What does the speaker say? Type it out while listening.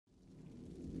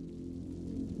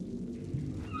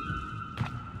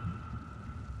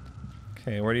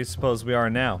Okay, where do you suppose we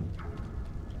are now?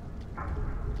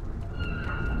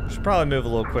 Should probably move a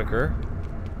little quicker.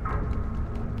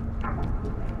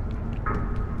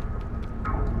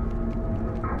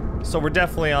 So we're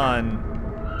definitely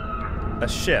on a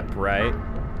ship, right?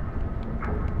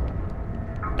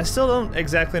 I still don't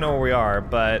exactly know where we are,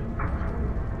 but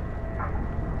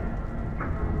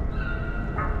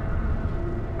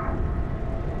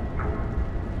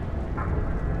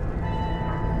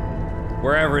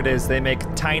wherever it is, they make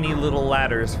tiny little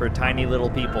ladders for tiny little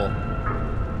people.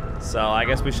 So I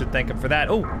guess we should thank them for that.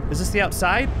 Oh, is this the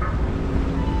outside?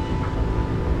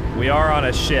 We are on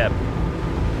a ship.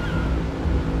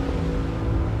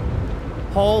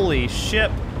 Holy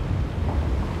ship.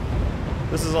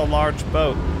 This is a large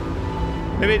boat.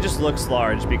 Maybe it just looks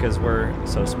large because we're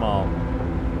so small.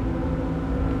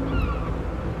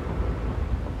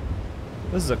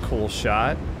 This is a cool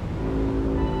shot.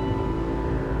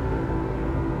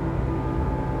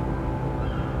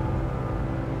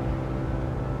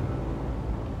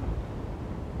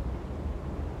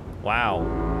 Wow.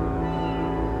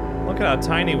 Look at how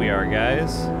tiny we are,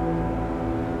 guys.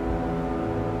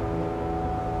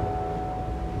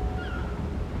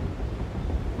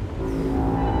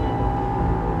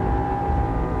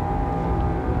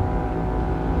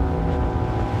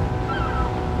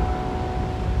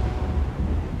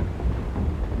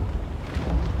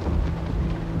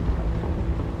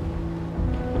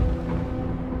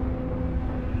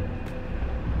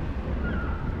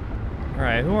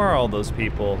 Alright, who are all those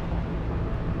people?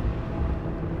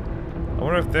 I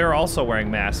wonder if they're also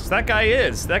wearing masks. That guy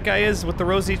is! That guy is with the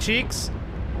rosy cheeks.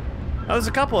 Oh, there's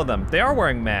a couple of them. They are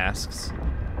wearing masks.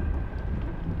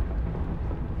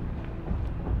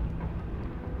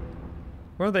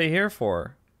 What are they here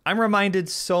for? I'm reminded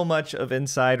so much of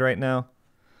Inside right now.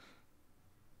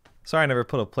 Sorry I never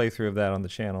put a playthrough of that on the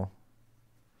channel.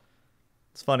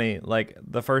 It's funny, like,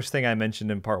 the first thing I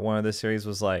mentioned in part 1 of this series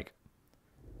was like,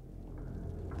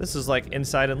 this is like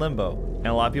Inside and Limbo. And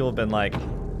a lot of people have been like,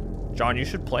 John, you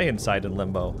should play Inside and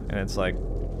Limbo. And it's like,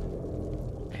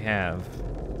 I have.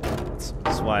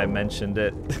 That's why I mentioned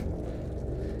it.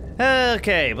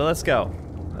 Okay, but let's go.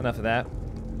 Enough of that.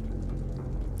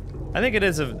 I think it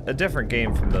is a different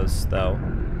game from those, though.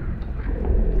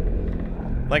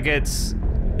 Like, it's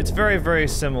very, very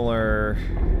similar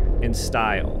in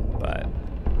style, but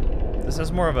this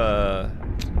has more of a,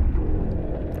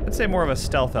 I'd say more of a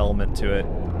stealth element to it.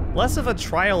 Less of a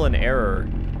trial and error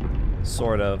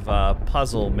sort of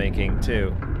puzzle making,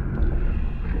 too.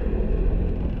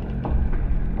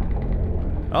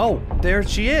 Oh, there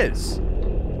she is.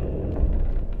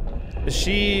 Is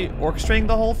she orchestrating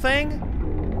the whole thing?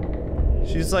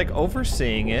 She's like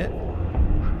overseeing it.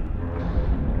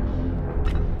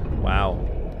 Wow.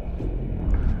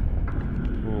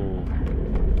 Ooh.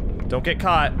 Don't get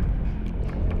caught.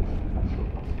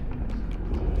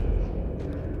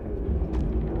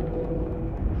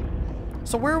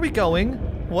 So where are we going?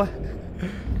 What?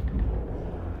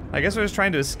 I guess we're just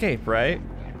trying to escape, right?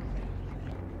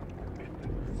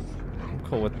 I'm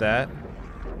cool with that.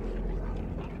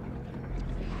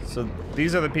 So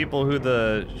these are the people who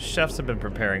the chefs have been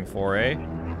preparing for, eh?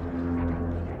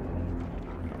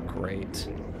 Great.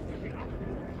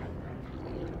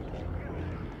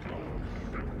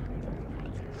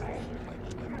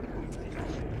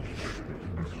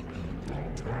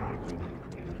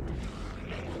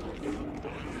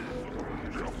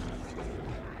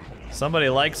 Somebody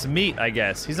likes meat, I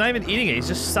guess. He's not even eating it, he's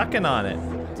just sucking on it.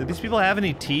 Do these people have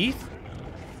any teeth?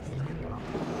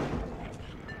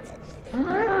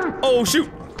 Oh, shoot!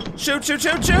 Shoot, shoot,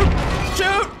 shoot, shoot!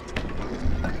 Shoot!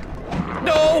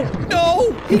 No!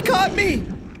 No! He caught me!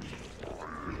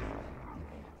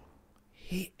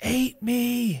 He ate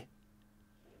me!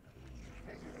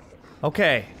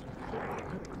 Okay.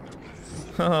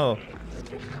 Oh.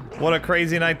 What a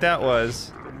crazy night that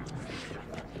was.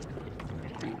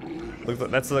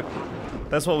 Look, that's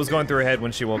what was going through her head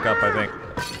when she woke up, I think.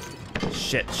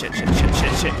 Shit, shit, shit, shit,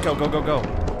 shit, shit. Go, go, go, go.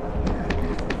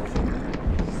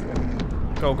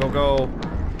 Go, go, go.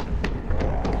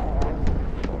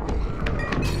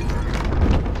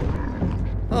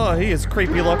 Oh, he is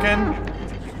creepy looking.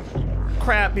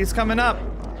 Crap, he's coming up.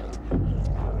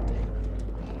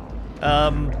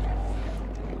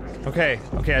 Okay,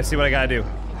 okay, I see what I gotta do.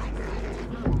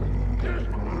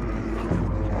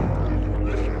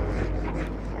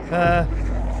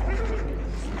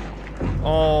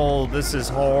 Oh, this is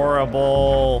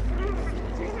horrible.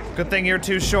 Good thing you're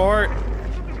too short.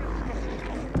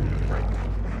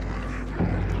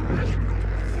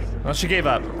 Well, she gave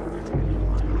up.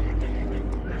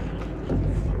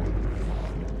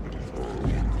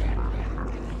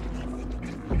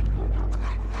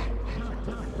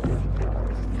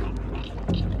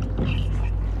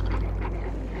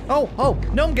 Oh,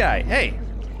 gnome guy. Hey.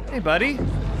 Hey, buddy.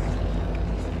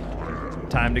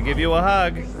 Time to give you a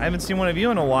hug. I haven't seen one of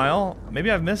you in a while. Maybe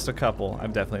I've missed a couple.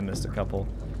 I've definitely missed a couple.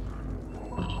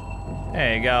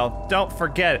 There you go. Don't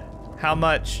forget how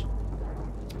much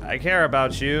I care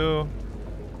about you,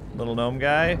 little gnome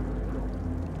guy.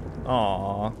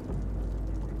 Aww.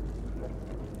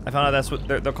 I found out that's what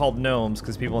they're called, gnomes,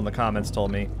 because people in the comments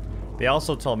told me. They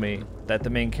also told me that the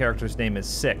main character's name is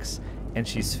Six, and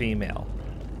she's female.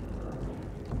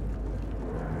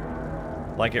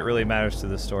 Like it really matters to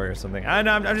the story or something. I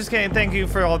know, I'm just kidding. Thank you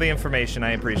for all the information.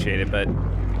 I appreciate it, but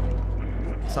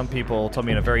some people told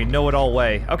me in a very know-it-all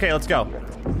way. Okay, let's go.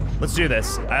 Let's do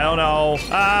this. I don't know.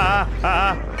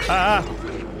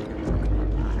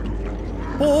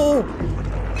 Oh!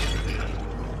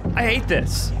 I hate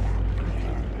this.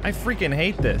 I freaking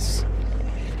hate this.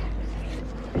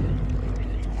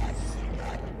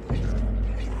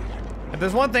 If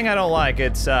there's one thing I don't like,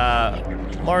 it's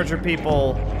larger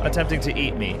people attempting to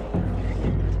eat me.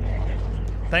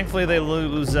 Thankfully, they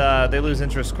lose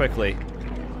interest quickly.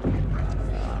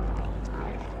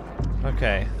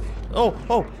 Okay. Oh,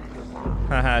 oh!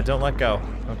 Haha, don't let go.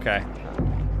 Okay.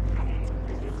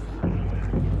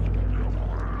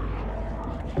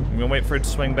 I'm gonna wait for it to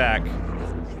swing back.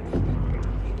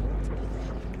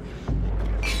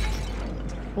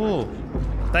 Ooh.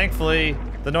 Thankfully,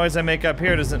 the noise I make up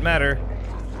here doesn't matter.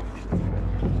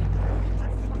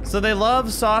 So they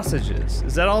love sausages.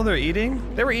 Is that all they're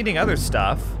eating? They were eating other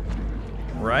stuff,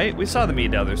 right? We saw them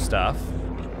eat other stuff.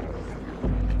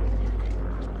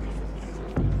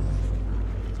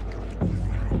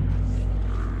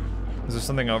 Is there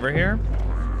something over here?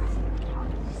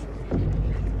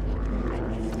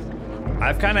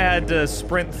 I've kind of had to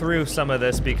sprint through some of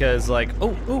this because, like,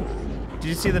 oh, did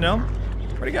you see the gnome?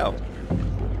 Where'd he go?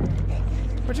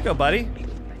 Where'd you go, buddy?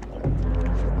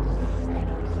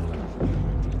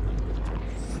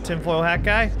 Tinfoil hat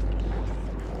guy?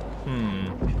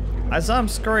 I saw him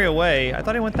scurry away. I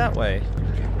thought he went that way.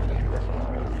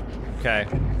 Okay,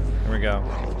 here we go.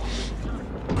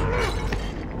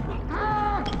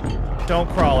 Don't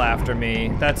crawl after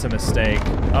me. That's a mistake.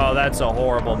 Oh, that's a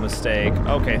horrible mistake.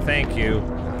 Okay, thank you.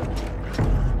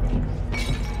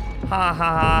 Ha ha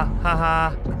ha ha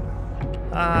ha.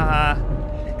 Ha ha.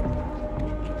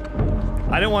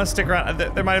 I didn't want to stick around.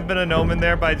 There might have been a gnome in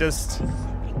there, but I just...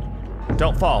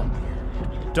 Don't fall.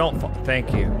 Don't fall.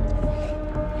 Thank you.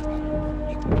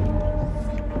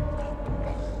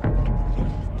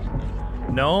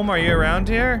 Gnome, are you around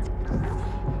here?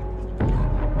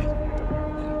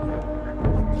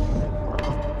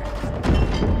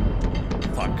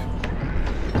 Fuck.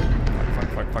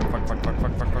 Fuck.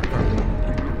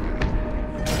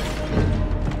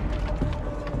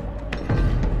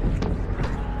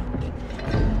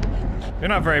 You're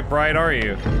not very bright, are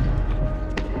you?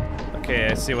 Okay,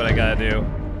 I see what I gotta do.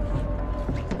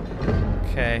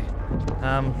 Okay.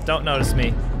 Don't notice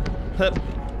me. Hup.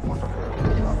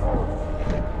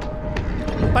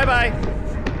 Bye-bye.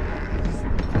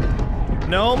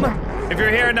 Gnome, if you're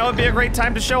here, now would be a great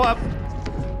time to show up.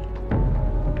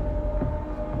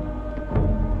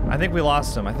 I think we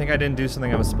lost him. I think I didn't do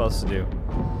something I was supposed to do.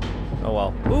 Oh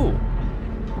well. Ooh.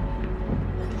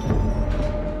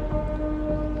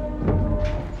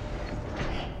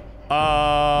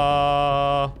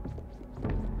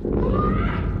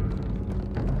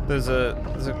 There's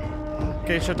a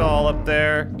geisha doll up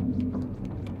there.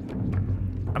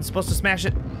 I'm supposed to smash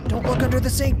it. Don't look under the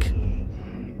sink.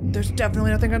 There's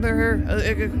definitely nothing under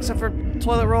here except for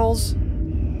toilet rolls,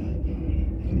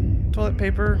 toilet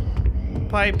paper,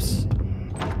 pipes.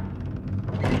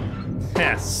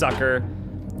 Yeah, sucker.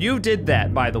 You did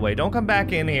that, by the way. Don't come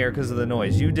back in here because of the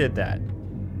noise. You did that.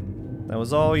 That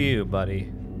was all you, buddy.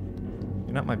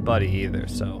 You're not my buddy either,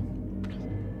 so...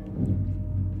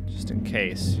 Just in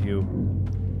case you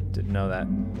didn't know that.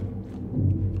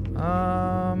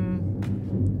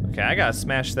 Okay, I gotta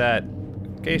smash that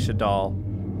geisha doll.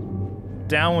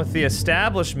 Down with the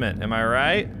establishment, am I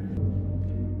right?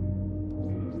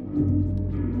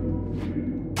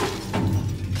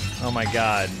 Oh my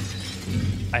god.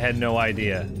 I had no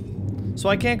idea. So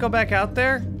I can't go back out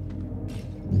there?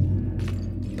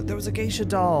 But there was a geisha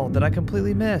doll that I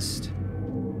completely missed.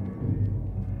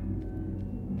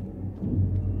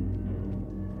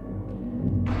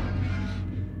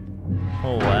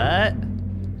 What?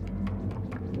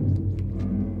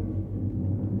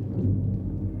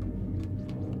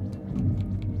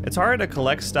 It's hard to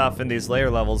collect stuff in these layer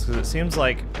levels because it seems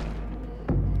like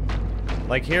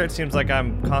here it seems like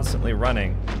I'm constantly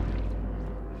running.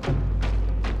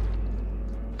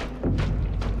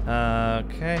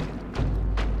 Okay.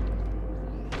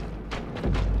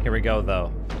 Here we go,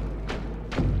 though.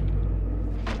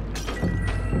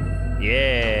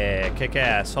 Yeah, kick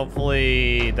ass.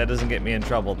 Hopefully that doesn't get me in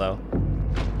trouble, though.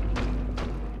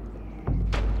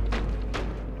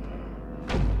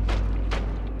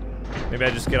 Maybe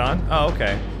I just get on? Oh,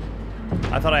 okay.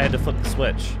 I thought I had to flip the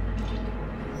switch.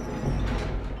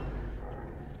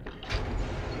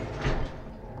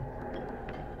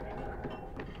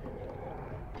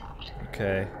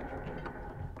 Okay.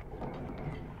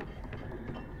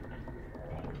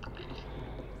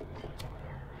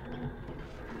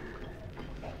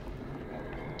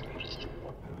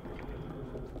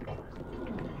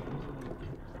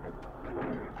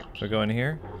 Should I go in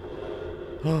here?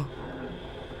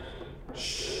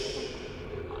 Shh.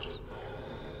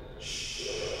 Shh.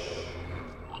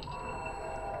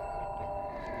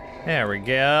 There we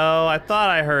go. I thought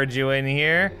I heard you in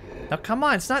here. Now come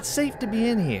on, it's not safe to be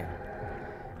in here.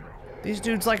 These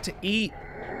dudes like to eat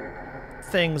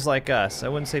things like us. I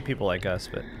wouldn't say people like us,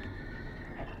 but...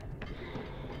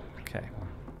 Okay.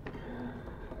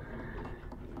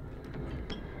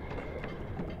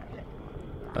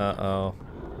 Uh-oh.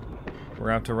 We're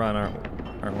gonna have to run,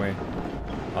 aren't we?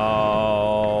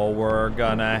 Oh, we're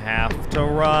gonna have to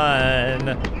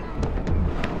run.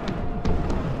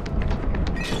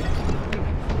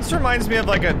 This reminds me of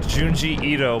like a Junji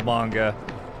Ito manga.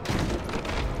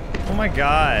 Oh my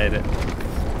god.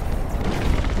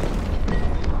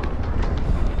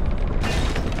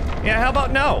 Yeah, how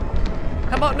about no?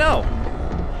 How about no?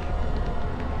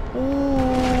 Ooh.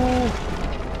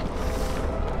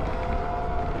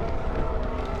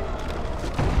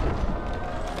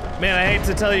 Man, I hate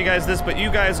to tell you guys this, but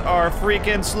you guys are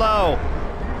freaking slow.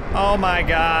 Oh my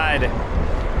god.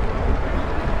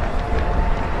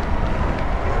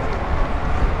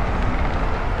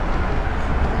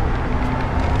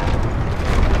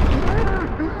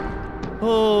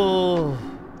 Oh.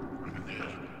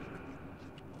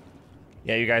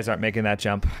 Yeah, you guys aren't making that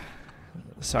jump.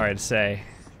 Sorry to say.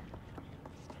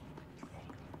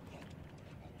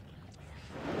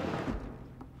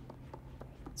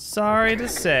 Sorry to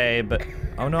say, but...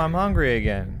 Oh no, I'm hungry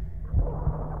again.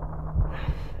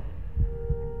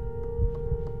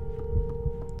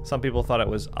 Some people thought it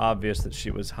was obvious that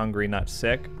she was hungry, not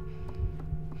sick.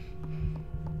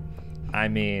 I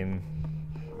mean...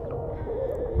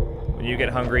 When you get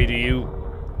hungry, do you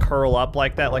curl up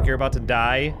like that, like you're about to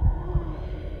die?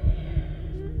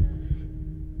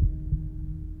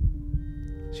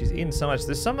 She's eating so much.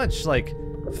 There's so much, like,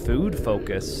 food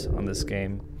focus on this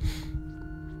game.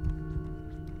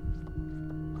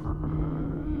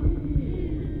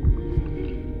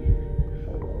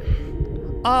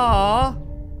 Aww.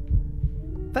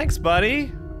 Thanks,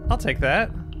 buddy. I'll take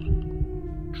that.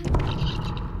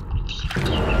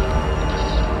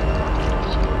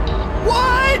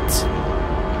 What?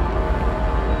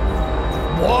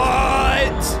 What?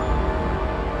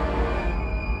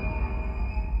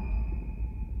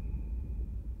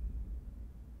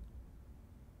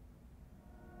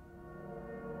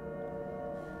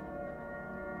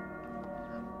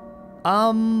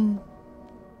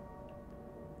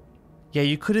 Yeah,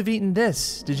 you could have eaten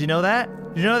this. Did you know that?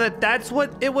 Did you know that that's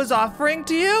what it was offering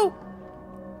to you?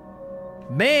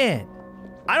 Man,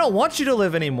 I don't want you to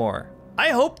live anymore. I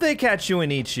hope they catch you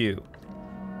and eat you.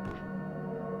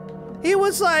 He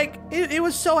was like, he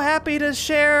was so happy to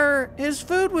share his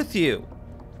food with you.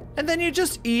 And then you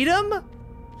just eat him?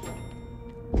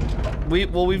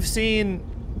 We've seen...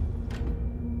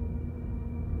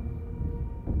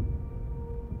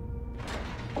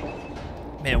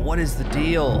 Man, what is the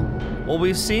deal? Well,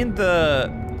 we've seen the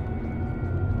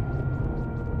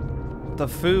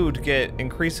food get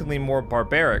increasingly more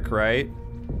barbaric, right?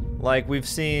 Like, we've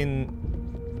seen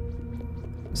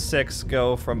Six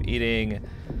go from eating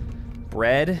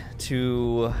bread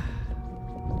to,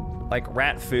 like,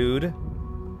 rat food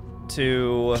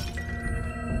to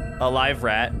a live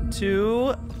rat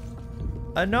to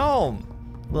a gnome.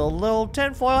 Little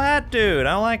tinfoil hat dude.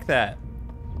 I don't like that.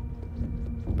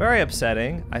 Very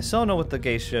upsetting. I still know what the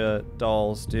geisha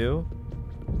dolls do.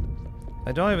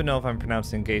 I don't even know if I'm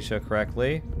pronouncing geisha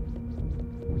correctly.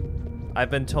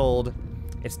 I've been told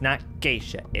it's not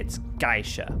geisha, it's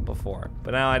geisha before.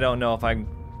 But now I don't know if I'm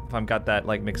got that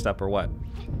like mixed up or what.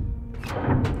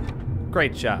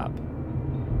 Great job.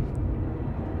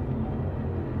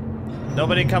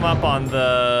 Nobody come up on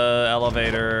the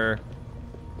elevator.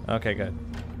 Okay, good.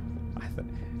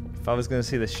 If I was gonna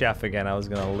see the chef again, I was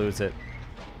gonna lose it.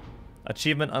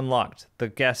 Achievement unlocked, the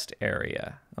guest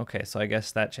area. Okay, so I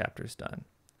guess that chapter's done.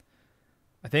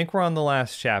 I think we're on the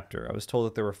last chapter. I was told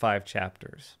that there were 5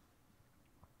 chapters.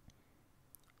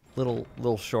 Little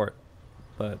short,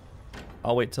 but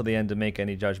I'll wait till the end to make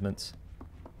any judgments.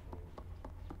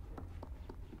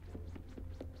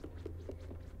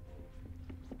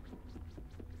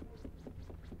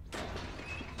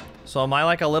 So am I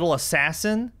like a little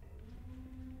assassin?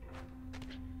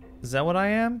 Is that what I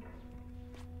am?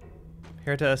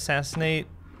 Here to assassinate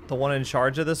the one in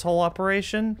charge of this whole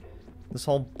operation? This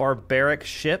whole barbaric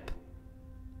ship?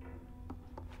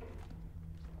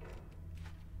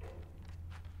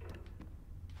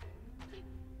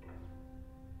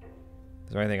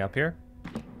 Is there anything up here?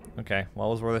 Okay, well,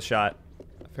 it was worth a shot.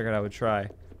 I figured I would try.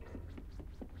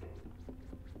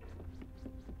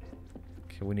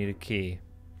 Okay, we need a key.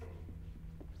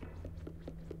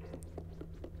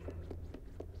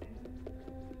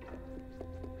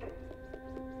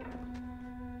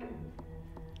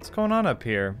 What's going on up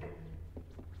here?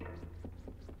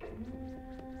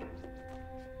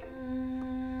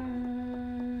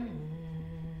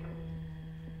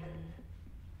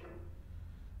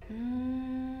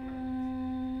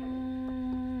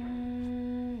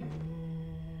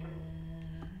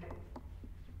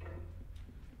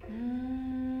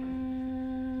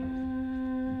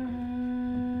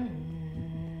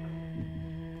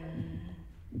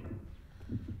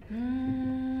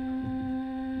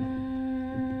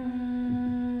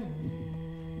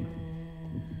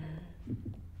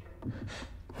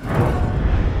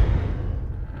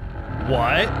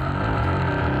 What?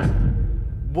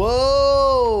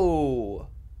 Whoa!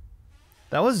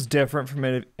 That was different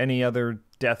from any other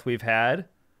death we've had.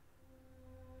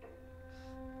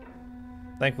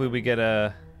 Thankfully, we get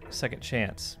a second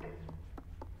chance.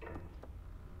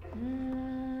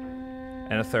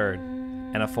 And a third.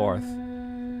 And a fourth.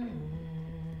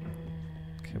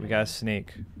 Okay, we gotta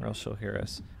sneak, or else she'll hear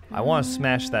us. I want to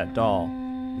smash that doll.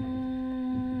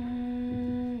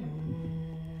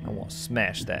 I want to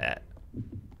smash that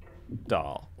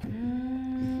doll.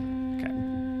 Okay.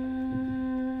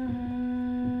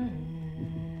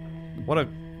 What a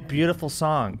beautiful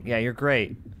song. Yeah, you're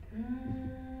great.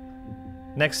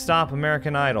 Next stop,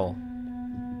 American Idol.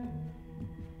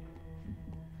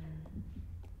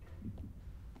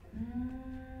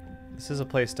 This is a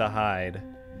place to hide.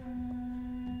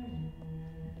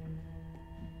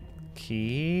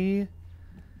 Key?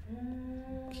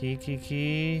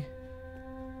 Key.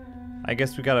 I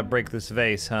guess we gotta break this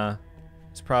vase, huh?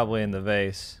 It's probably in the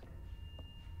vase.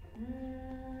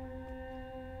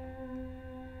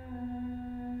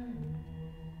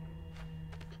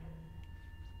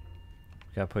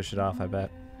 Gotta push it off, I bet.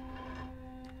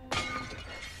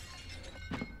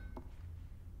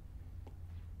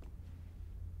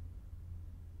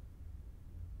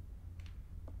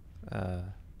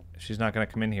 If she's not gonna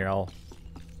come in here, I'll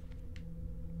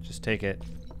just take it.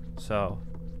 So,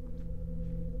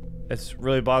 it's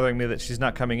really bothering me that she's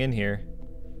not coming in here.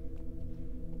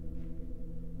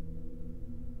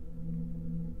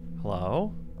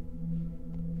 Hello?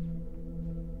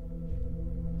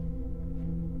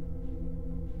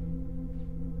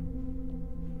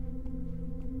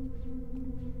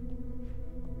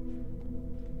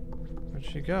 Where'd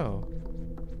she go?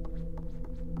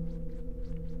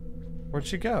 Where'd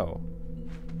she go?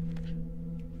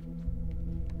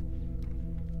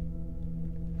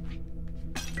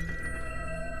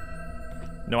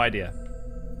 No idea.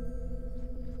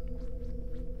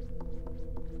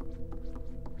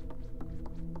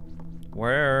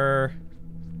 Where?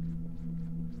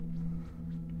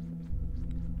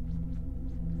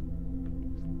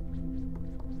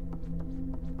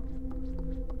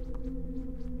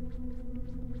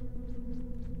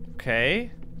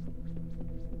 Okay.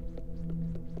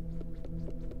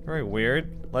 Very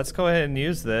weird. Let's go ahead and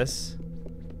use this.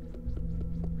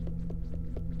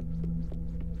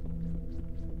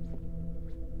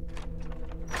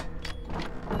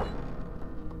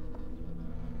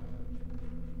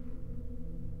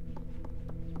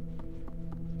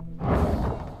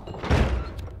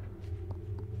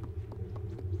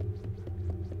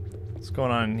 What's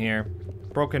going on in here?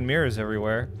 Broken mirrors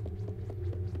everywhere.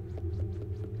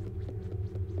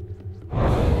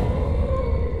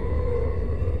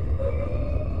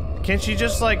 Can't she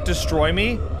just, like, destroy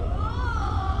me?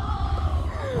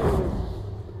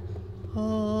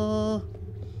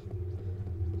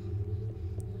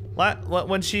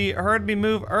 When she heard me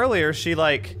move earlier, she,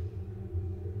 like...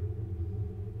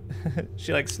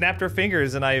 she, like, snapped her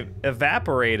fingers and I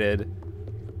evaporated.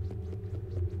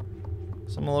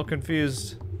 So I'm a little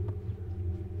confused.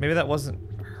 Maybe that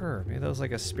wasn't her. Maybe that was,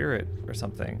 like, a spirit or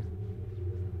something.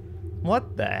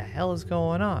 What the hell is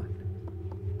going on?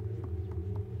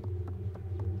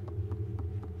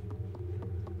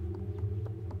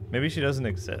 Maybe she doesn't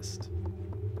exist.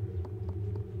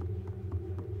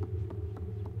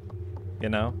 you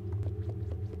know?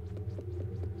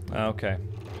 Okay.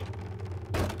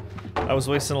 I was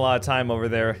wasting a lot of time over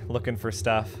there looking for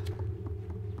stuff.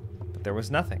 But there was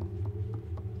nothing.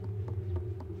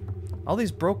 All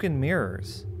these broken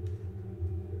mirrors.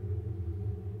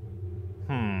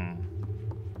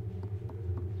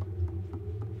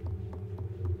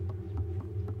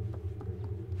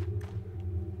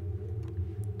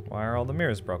 Why are all the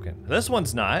mirrors broken? This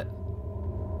one's not.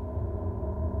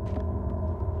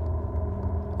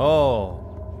 Oh.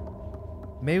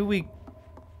 Maybe we...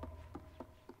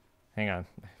 Hang on.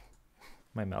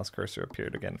 My mouse cursor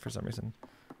appeared again for some reason.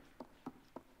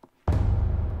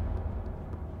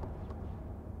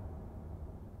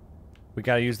 We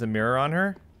gotta use the mirror on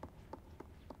her?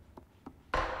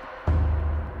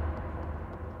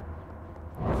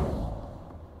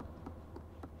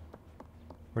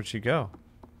 Where'd she go?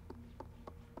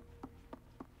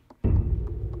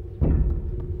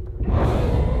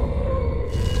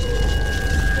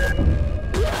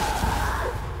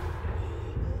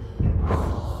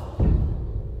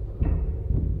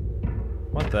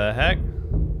 What the heck?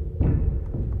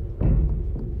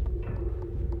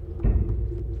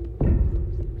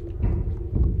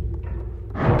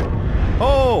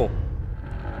 Oh!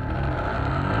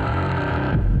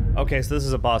 Okay, so this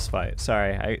is a boss fight.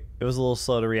 Sorry, it was a little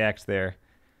slow to react there.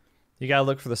 You gotta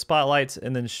look for the spotlights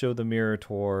and then show the mirror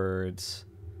towards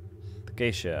the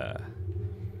geisha.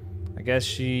 I guess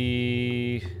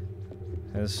she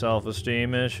has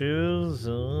self-esteem issues. I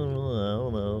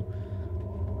don't know.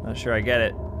 Not sure I get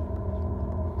it.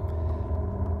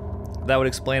 That would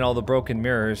explain all the broken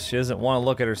mirrors. She doesn't want to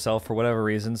look at herself for whatever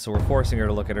reason, so we're forcing her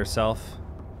to look at herself.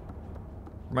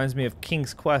 Reminds me of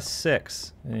King's Quest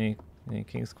 6. Any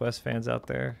King's Quest fans out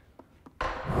there?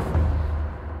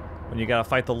 When you gotta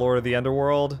fight the Lord of the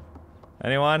Underworld?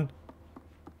 Anyone?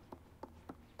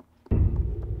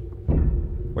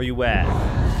 Where you at?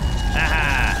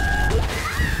 Haha!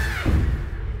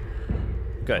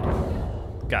 Good.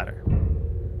 Got her.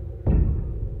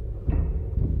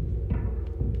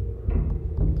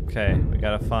 Okay, we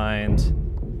gotta find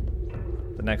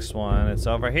the next one. It's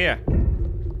over here.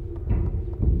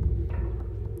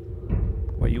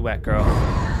 Where you at, girl?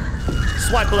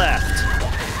 Swipe left!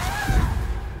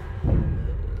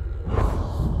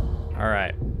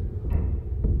 Alright.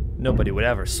 Nobody would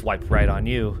ever swipe right on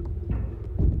you.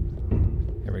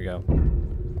 Here we go.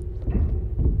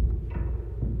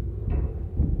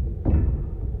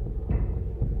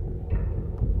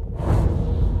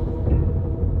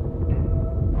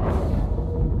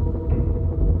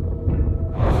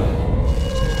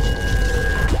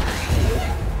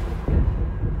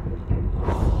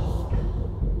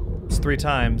 It's 3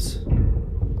 times.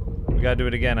 We gotta do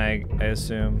it again, I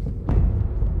assume.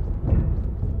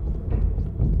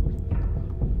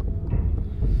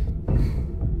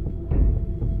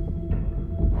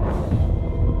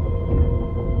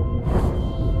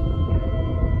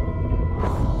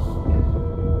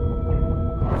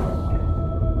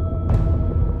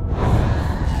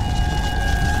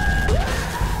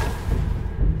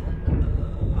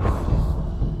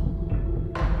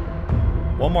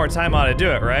 One more time ought to do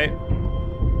it, right?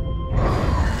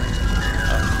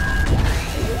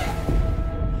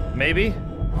 Maybe?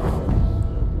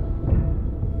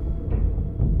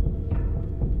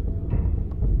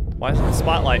 Why isn't the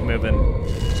spotlight moving?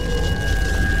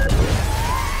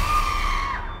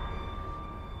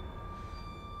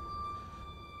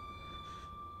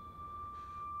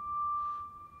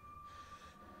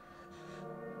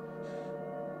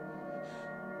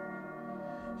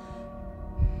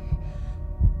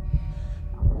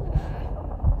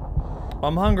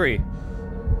 I'm hungry.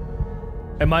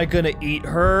 Am I gonna eat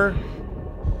her?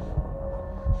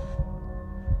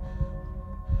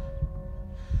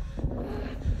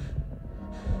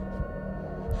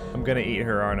 I'm gonna eat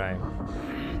her, aren't I?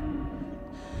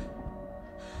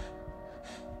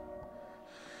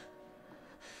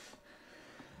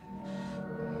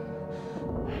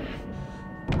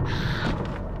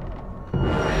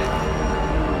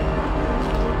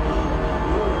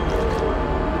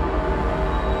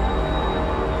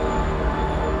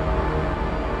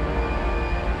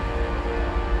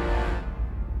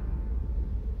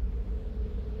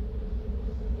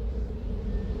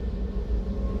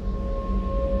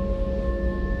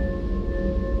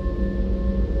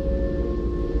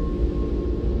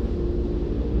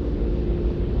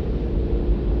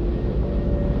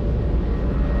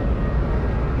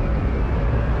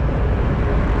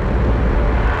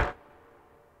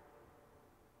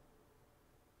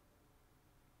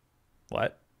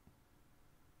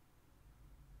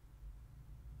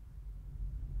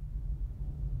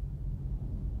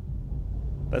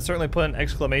 That certainly put an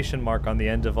exclamation mark on the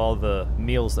end of all the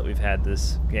meals that we've had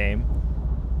this game.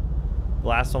 The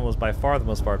last one was by far the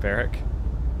most barbaric.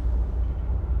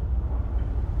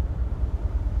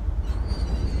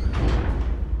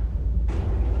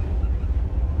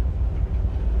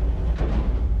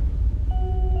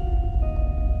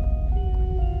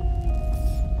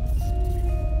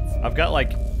 I've got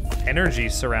like energy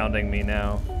surrounding me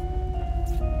now.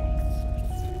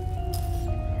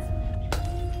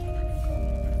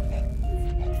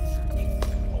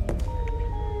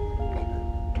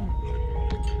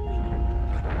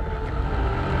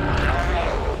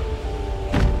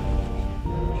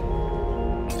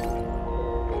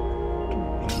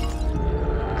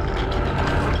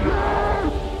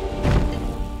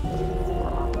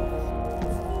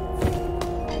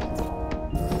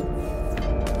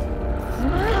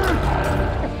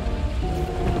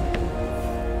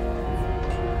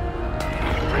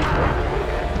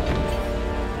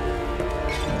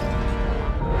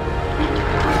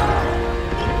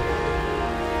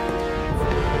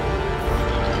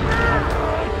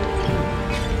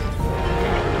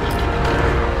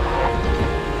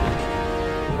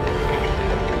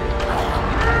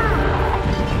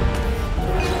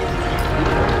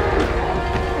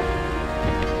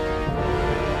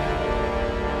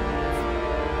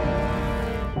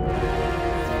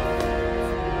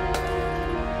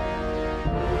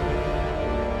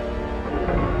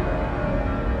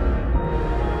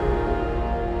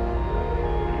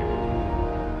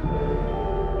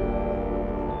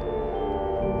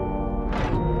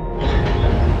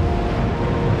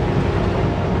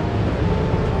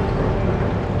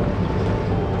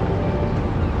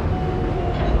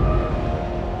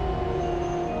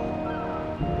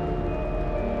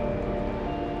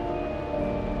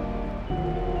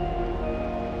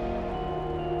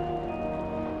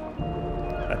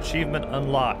 Achievement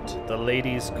unlocked, the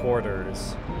ladies'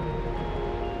 quarters.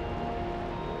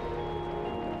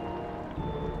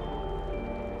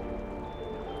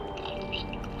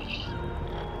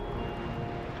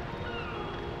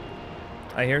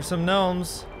 I hear some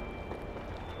gnomes.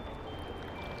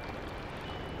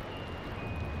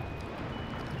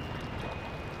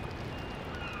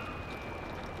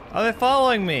 Are they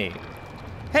following me?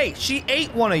 Hey, she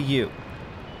ate one of you.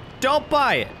 Don't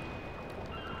buy it.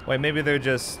 Wait, maybe they're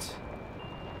just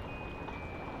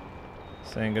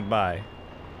saying goodbye.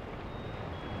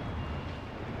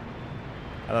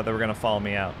 I thought they were gonna follow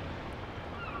me out.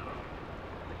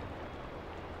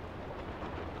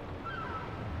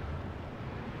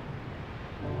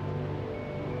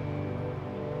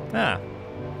 Ah.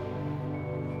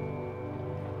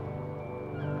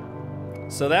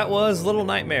 So that was Little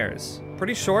Nightmares.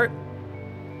 Pretty short.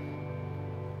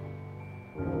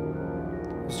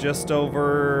 It's just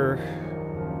over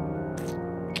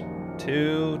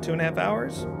 2.5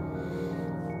 hours?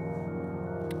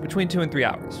 Between 2 and 3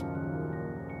 hours.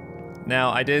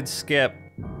 Now, I did skip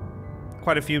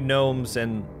quite a few gnomes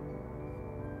and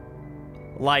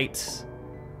lights.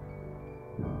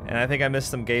 And I think I missed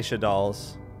some geisha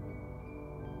dolls.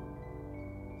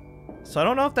 So I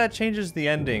don't know if that changes the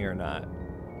ending or not.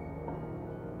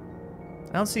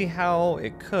 I don't see how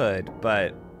it could,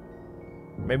 but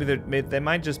maybe they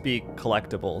might just be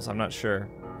collectibles. I'm not sure.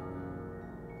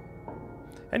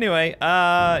 Anyway,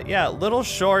 yeah, a little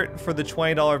short for the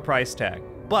 $20 price tag,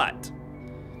 but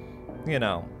you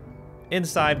know,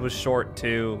 Inside was short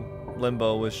too,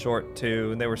 Limbo was short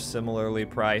too, and they were similarly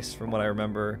priced from what I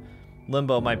remember.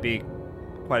 Limbo might be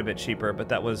quite a bit cheaper, but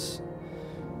that was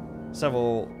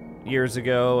several years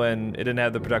ago, and it didn't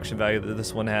have the production value that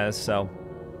this one has, so.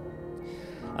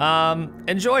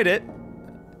 Enjoyed it.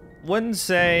 Wouldn't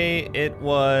say it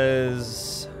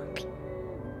was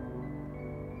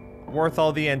worth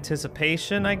all the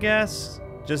anticipation, I guess,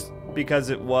 just because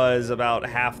it was about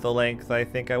half the length I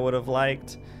think I would have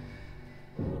liked.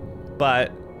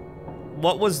 But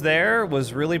what was there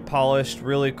was really polished,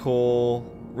 really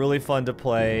cool, really fun to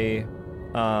play.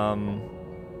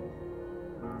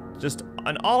 Just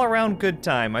an all-around good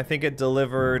time. I think it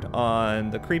delivered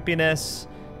on the creepiness,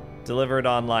 delivered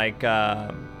on like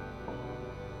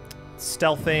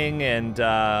stealthing and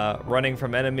running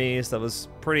from enemies. That was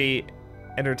pretty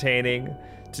entertaining.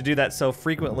 To do that so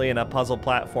frequently in a puzzle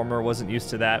platformer, wasn't used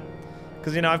to that.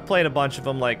 Because, you know, I've played a bunch of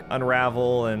them like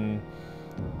Unravel and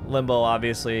Limbo,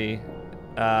 obviously.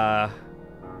 And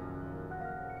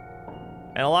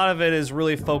a lot of it is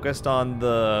really focused on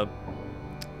the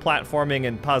platforming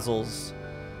and puzzles.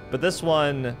 But this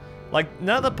one, like,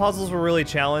 none of the puzzles were really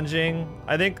challenging.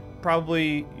 I think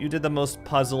probably you did the most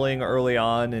puzzling early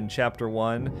on in chapter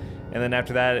 1. And then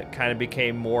after that, it kind of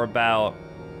became more about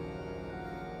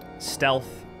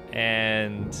stealth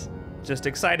and just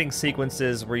exciting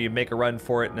sequences where you make a run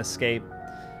for it and escape.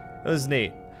 It was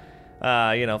neat.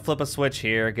 You know, flip a switch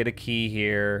here, get a key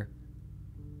here.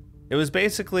 It was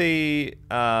basically,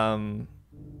 like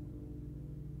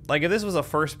if this was a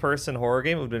first-person horror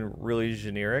game, it would have been really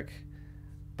generic.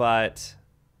 But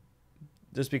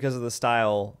just because of the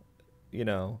style, you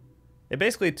know, it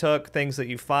basically took things that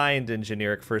you find in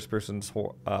generic first-person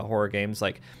horror games,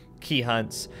 like key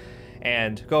hunts,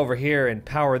 and go over here and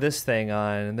power this thing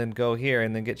on, and then go here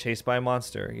and then get chased by a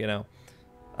monster, you know.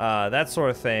 That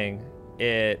sort of thing.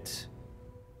 It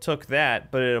took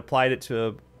that, but it applied it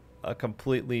to a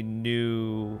completely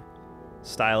new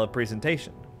style of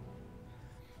presentation,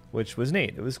 which was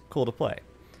neat. It was cool to play.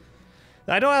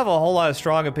 Now, I don't have a whole lot of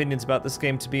strong opinions about this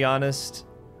game, to be honest.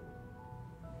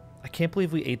 I can't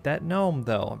believe we ate that gnome,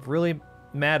 though. I'm really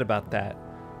mad about that.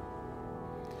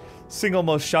 Single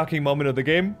most shocking moment of the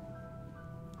game.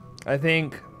 I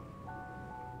think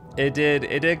it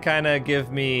did kind of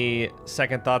give me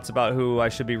second thoughts about who I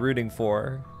should be rooting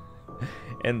for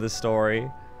in the story.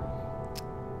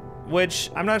 Which,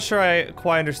 I'm not sure I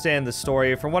quite understand the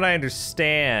story. From what I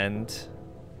understand,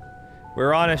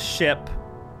 we're on a ship,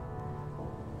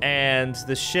 and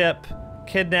the ship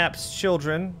kidnaps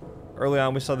children. Early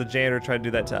on, we saw the janitor try to do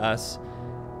that to us,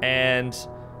 and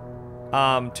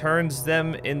turns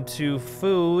them into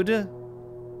food,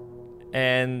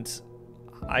 and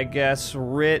I guess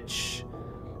rich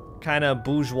kind of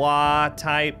bourgeois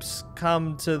types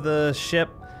come to the ship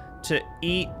to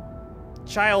eat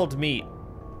child meat.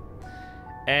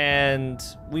 And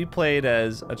we played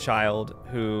as a child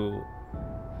who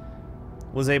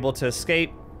was able to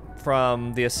escape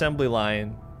from the assembly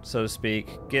line, so to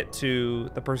speak, get to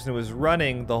the person who was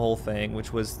running the whole thing,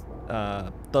 which was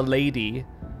the lady,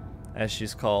 as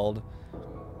she's called.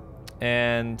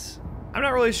 And I'm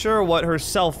not really sure what her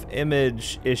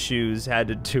self-image issues had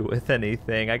to do with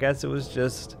anything. I guess it was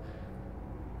just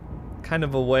kind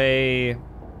of a way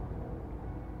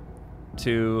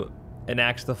to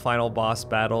enact the final boss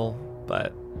battle,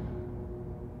 but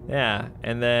yeah.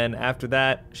 And then after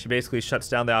that, she basically shuts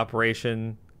down the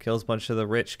operation, kills a bunch of the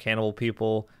rich cannibal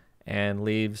people, and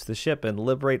leaves the ship and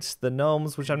liberates the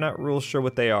gnomes, which I'm not real sure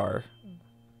what they are,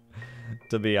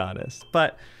 to be honest.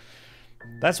 But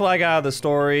that's what I got out of the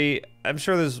story. I'm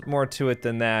sure there's more to it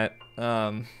than that.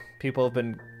 People have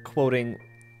been quoting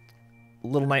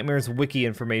Little Nightmares wiki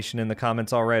information in the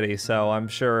comments already, so I'm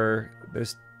sure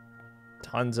there's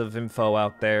tons of info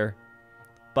out there.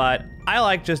 But I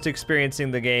like just experiencing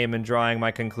the game and drawing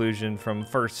my conclusion from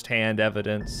first-hand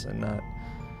evidence and not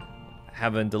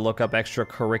having to look up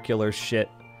extracurricular shit.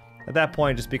 At that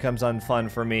point, it just becomes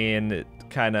unfun for me, and it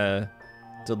kind of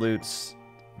dilutes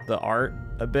the art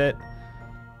a bit.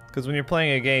 Because when you're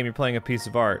playing a game, you're playing a piece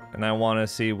of art, and I want to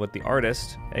see what the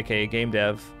artist, aka game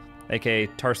dev, aka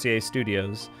Tarsier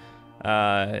Studios,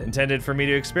 intended for me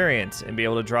to experience and be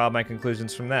able to draw my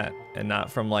conclusions from that, and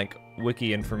not from like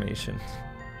wiki information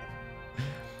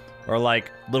or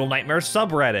like Little Nightmare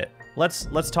subreddit.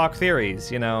 Let's talk theories,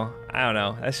 you know. I don't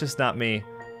know. That's just not me.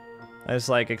 I just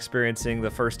like experiencing the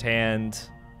firsthand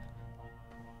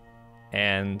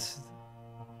and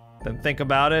then think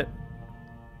about it,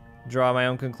 draw my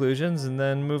own conclusions, and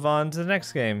then move on to the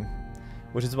next game,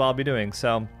 which is what I'll be doing.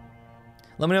 So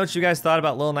let me know what you guys thought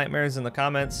about Little Nightmares in the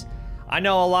comments. I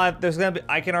know a lot, there's gonna be,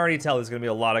 I can already tell there's gonna be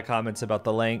a lot of comments about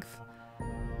the length,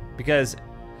 because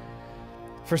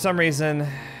for some reason,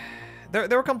 there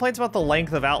were complaints about the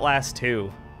length of Outlast 2.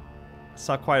 I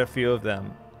saw quite a few of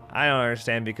them. I don't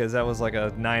understand, because that was like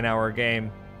a 9-hour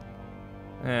game.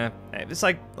 It's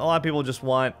like a lot of people just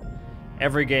want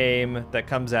every game that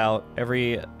comes out,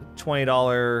 every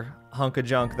 $20 hunk of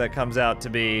junk that comes out to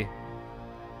be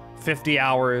 50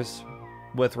 hours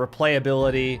with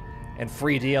replayability and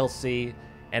free DLC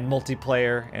and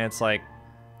multiplayer, and it's like,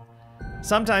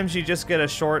 sometimes you just get a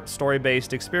short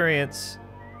story-based experience.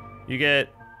 You get,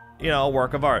 you know, a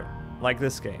work of art, like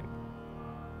this game.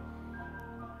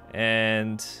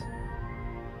 And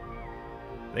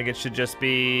I think it should just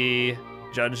be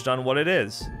judged on what it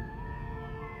is.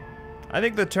 I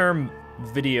think the term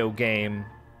video game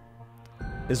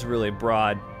is really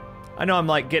broad. I know I'm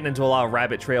like getting into a lot of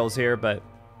rabbit trails here, but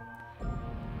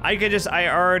I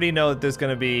already know that there's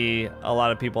gonna be a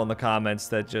lot of people in the comments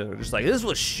that just like, this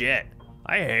was shit.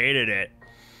 I hated it.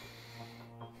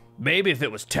 Maybe if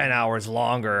it was 10 hours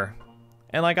longer.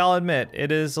 And like, I'll admit,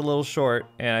 it is a little short,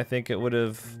 and I think it would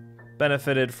have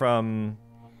benefited from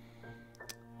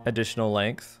additional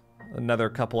length. Another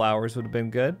couple hours would have been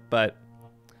good, but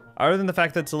other than the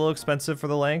fact that it's a little expensive for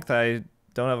the length, I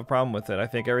don't have a problem with it. I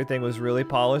think everything was really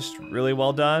polished, really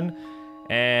well done,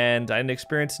 and I didn't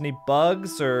experience any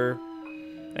bugs or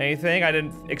anything. I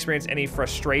didn't experience any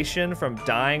frustration from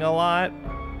dying a lot.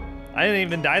 I didn't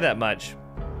even die that much.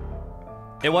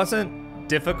 It wasn't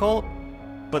difficult,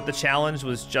 but the challenge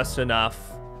was just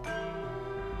enough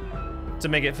to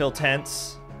make it feel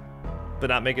tense, but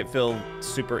not make it feel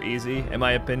super easy, in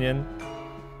my opinion.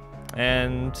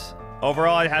 And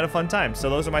overall, I had a fun time. So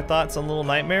those are my thoughts on Little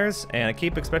Nightmares, and I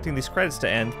keep expecting these credits to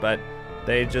end, but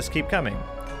they just keep coming.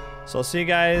 So I'll see you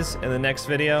guys in the next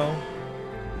video,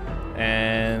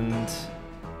 and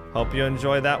hope you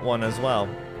enjoy that one as well.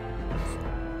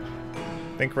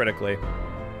 Think critically.